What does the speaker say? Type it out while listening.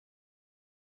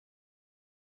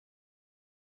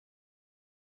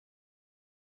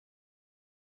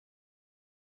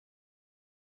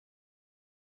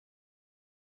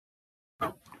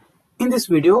In this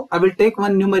video, I will take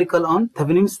one numerical on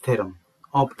Thevenin's theorem.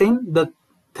 Obtain the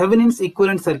Thevenin's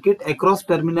equivalent circuit across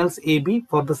terminals AB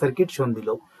for the circuit shown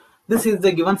below. This is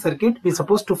the given circuit. We are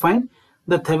supposed to find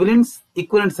the Thevenin's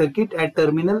equivalent circuit at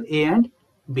terminal A and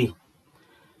B.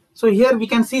 So here we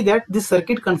can see that this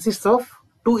circuit consists of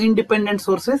two independent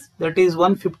sources, that is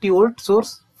 150 volt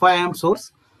source, 5 amp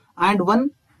source, and one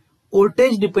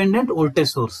voltage dependent voltage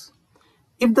source.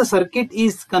 If the circuit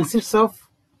consists of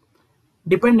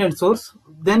dependent source,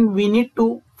 then we need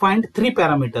to find three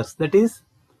parameters. That is,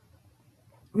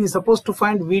 we are supposed to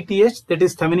find VTH, that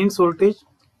is Thevenin's voltage.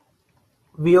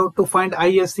 We have to find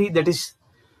ISC, that is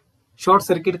short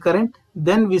circuit current.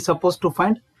 Then we are supposed to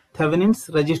find Thevenin's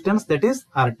resistance, that is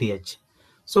RTH.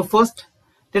 So first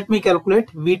let me calculate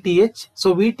VTH.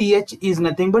 So VTH is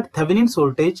nothing but Thevenin's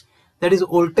voltage, that is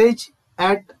voltage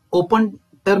at open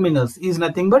terminals is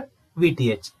nothing but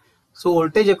VTH. So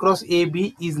voltage across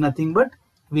AB is nothing but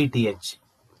VTH.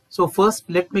 So first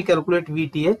let me calculate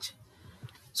VTH.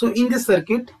 So in this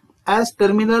circuit, as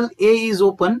terminal A is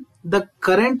open, the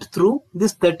current through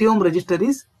this 30 ohm resistor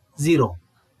is 0.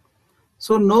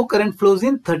 So no current flows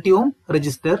in 30 ohm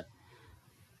resistor.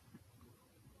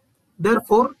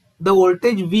 Therefore, the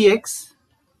voltage Vx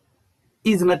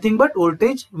is nothing but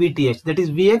voltage VTH. That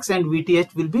is Vx and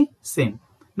VTH will be same.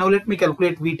 Now let me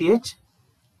calculate VTH.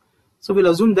 So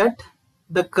we'll assume that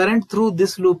the current through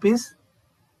this loop is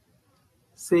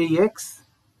say X,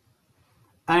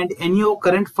 and anyhow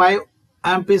current 5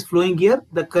 amp is flowing here.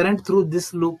 The current through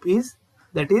this loop is,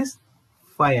 that is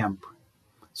 5 amp.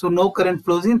 So no current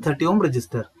flows in 30 ohm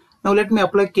resistor. Now let me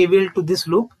apply KVL to this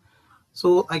loop.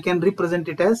 So I can represent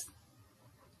it as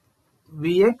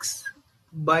Vx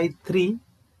by 3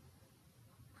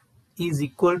 is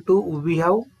equal to, we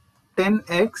have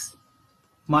 10x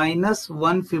minus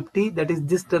 150, that is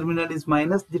this terminal is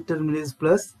minus, this terminal is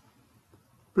plus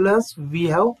we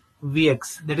have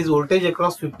Vx, that is voltage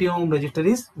across 50 ohm resistor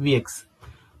is Vx.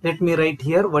 Let me write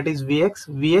here what is Vx.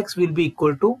 Vx will be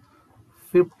equal to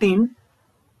 15x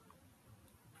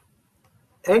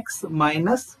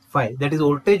minus 5, that is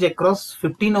voltage across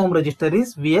 15 ohm resistor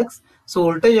is Vx. So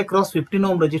voltage across 15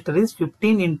 ohm resistor is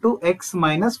 15 into x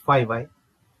minus 5.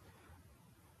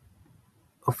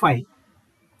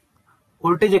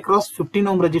 Voltage across 15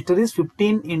 ohm resistor is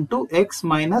 15 into x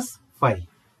minus 5.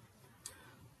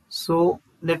 So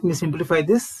let me simplify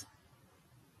this.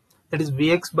 That is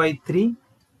Vx by 3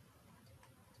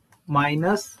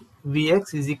 minus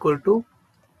Vx is equal to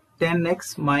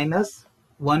 10x minus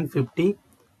 150.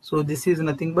 So this is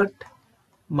nothing but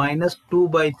minus 2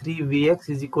 by 3 Vx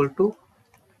is equal to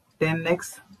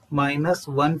 10x minus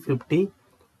 150,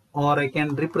 or I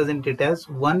can represent it as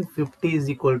 150 is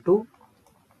equal to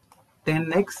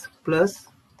 10x plus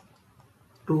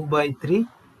 2 by 3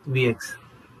 Vx.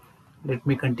 Let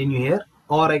me continue here,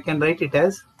 or I can write it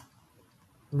as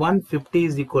 150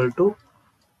 is equal to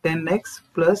 10x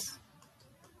plus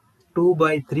 2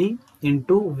 by 3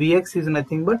 into Vx is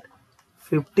nothing but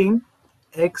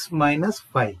 15x minus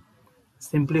 5.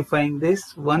 Simplifying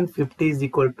this, 150 is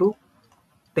equal to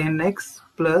 10x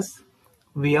plus,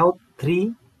 we have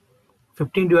 3,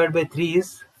 15 divided by 3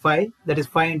 is 5, that is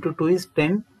 5 into 2 is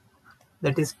 10,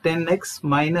 that is 10x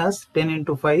minus 10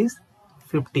 into 5 is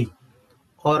 50,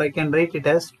 or I can write it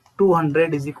as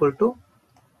 200 is equal to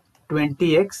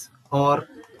 20x, or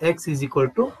x is equal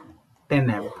to 10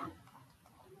 amp.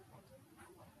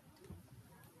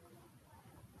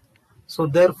 So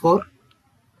therefore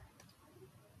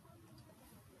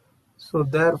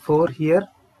here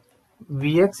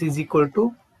Vx is equal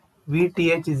to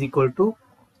VTH is equal to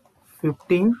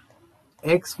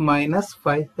 15x minus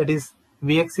 5, that is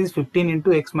Vx is 15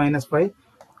 into x minus 5,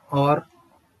 or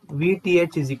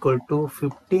VTH is equal to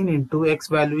 15 into x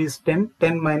value is 10,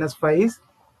 10 minus 5 is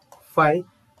 5,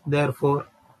 therefore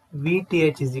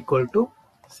VTH is equal to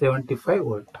 75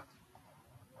 volt.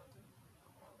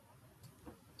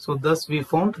 So thus we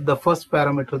found the first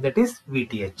parameter, that is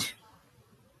VTH.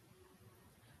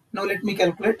 Now let me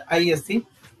calculate ISC.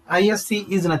 ISC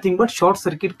is nothing but short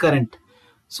circuit current.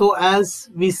 So as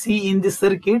we see in this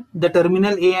circuit, the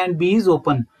terminal A and B is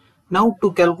open. Now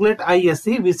to calculate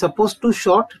ISC, we are supposed to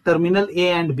short terminal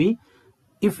A and B.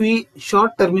 If we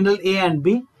short terminal A and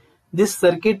B, this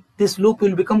circuit, this loop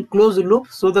will become closed loop,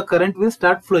 so the current will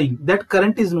start flowing. That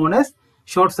current is known as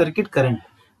short circuit current.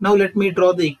 Now let me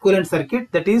draw the equivalent circuit,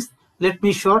 that is, let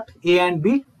me short A and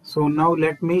B. So now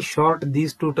let me short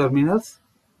these two terminals.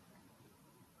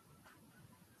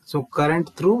 So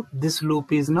current through this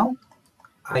loop is now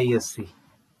ISC.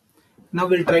 Now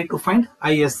we'll try to find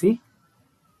ISC.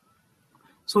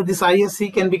 So this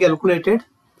ISC can be calculated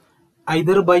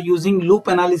either by using loop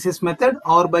analysis method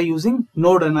or by using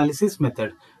node analysis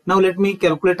method. Now let me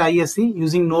calculate ISC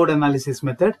using node analysis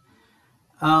method.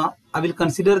 I will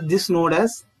consider this node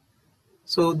as,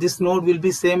 so this node will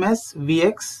be same as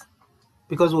Vx,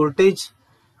 because voltage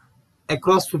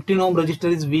across 15 ohm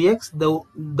resistor is Vx,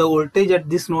 the voltage at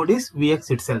this node is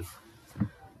Vx itself.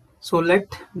 So let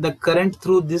the current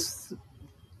through this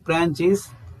branch is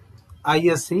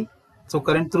ISC. So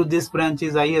current through this branch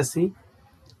is ISC.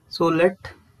 So let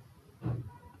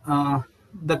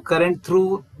the current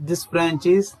through this branch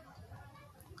is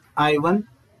I1,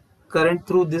 current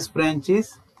through this branch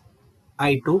is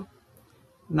I2.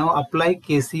 Now apply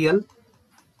KCL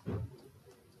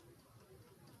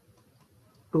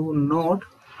to node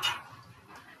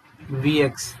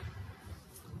Vx.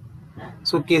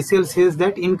 So KCL says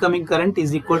that incoming current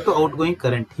is equal to outgoing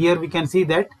current. Here we can see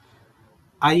that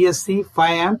ISC 5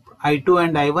 amp, I2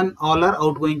 and I1 all are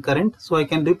outgoing current. So I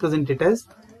can represent it as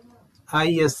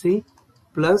ISC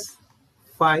plus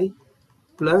 5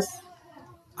 plus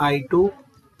I2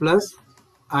 plus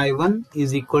I1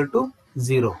 is equal to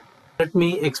 0. Let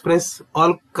me express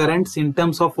all currents in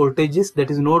terms of voltages, that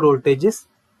is node voltages.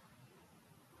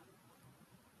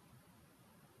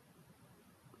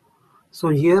 So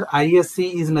here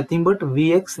ISC is nothing but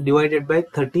Vx divided by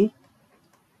 30,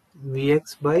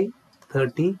 Vx by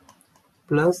 30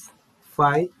 plus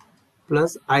 5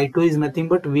 plus I2 is nothing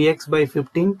but Vx by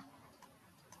 15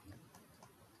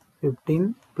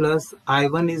 plus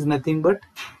I1 is nothing but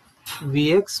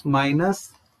Vx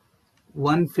minus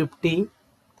 150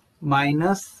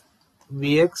 minus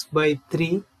Vx by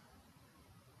 3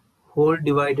 whole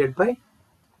divided by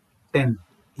 10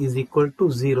 is equal to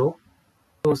 0.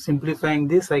 So simplifying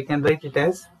this, I can write it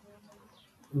as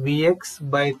Vx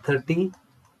by 30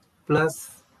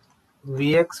 plus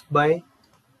Vx by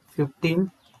 15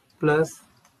 plus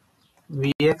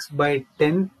Vx by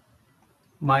 10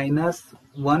 minus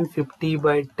 150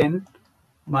 by 10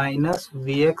 minus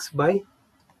Vx by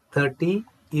 30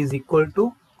 is equal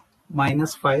to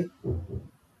minus 5.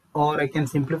 Or I can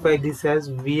simplify this as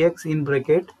Vx in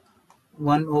bracket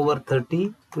 1 over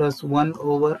 30 plus 1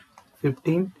 over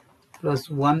 15 plus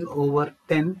 1 over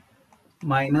 10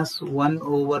 minus 1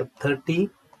 over 30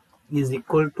 is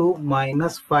equal to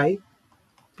minus 5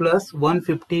 plus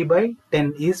 150 by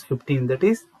 10 is 15, that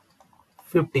is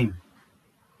 15.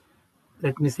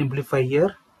 Let me simplify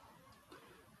here.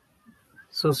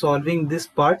 So solving this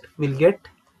part, we'll get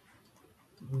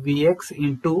Vx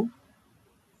into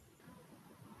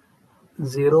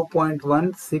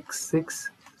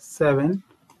 0.1667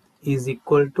 is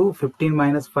equal to 15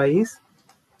 minus 5 is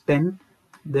 10.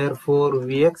 Therefore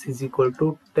Vx is equal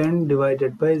to 10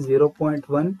 divided by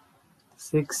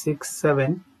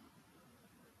 0.1667,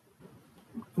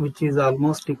 which is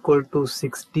almost equal to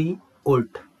 60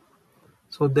 volt.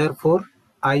 So therefore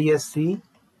ISC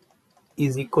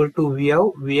is equal to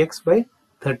Vx by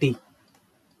 30.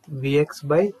 Vx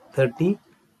by 30,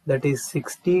 that is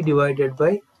 60 divided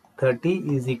by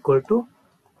 30 is equal to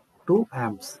 2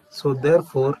 amps. So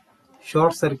therefore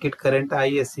short circuit current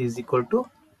ISC is equal to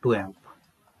 2 amp.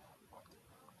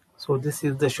 So this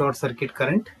is the short circuit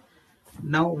current.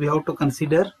 Now we have to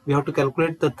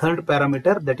calculate the third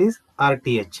parameter, that is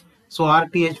RTH. So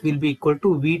RTH will be equal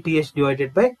to VTH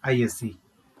divided by ISC.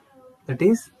 That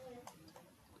is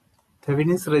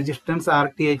Thevenin's resistance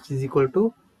RTH is equal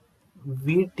to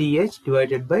VTH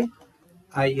divided by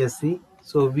ISC.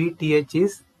 So VTH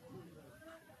is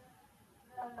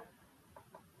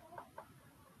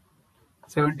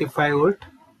 75 volt.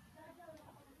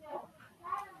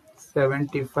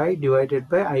 75 divided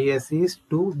by ISC is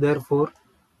 2. Therefore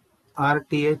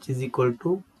RTH is equal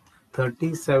to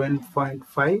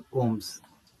 37.5 ohms.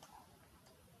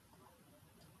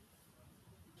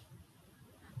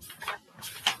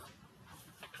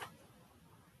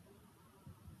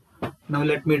 Now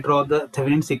let me draw the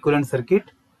Thevenin's equivalent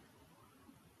circuit.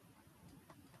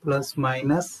 Plus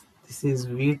minus, this is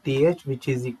VTH, which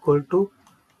is equal to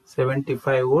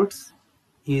 75 volts,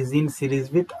 is in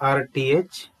series with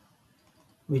RTH,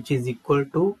 which is equal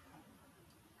to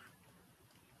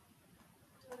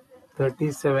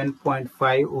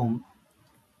 37.5 ohm.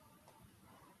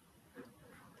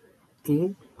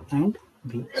 A and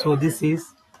B. So this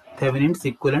is Thevenin's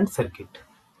equivalent circuit.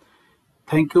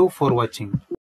 Thank you for watching.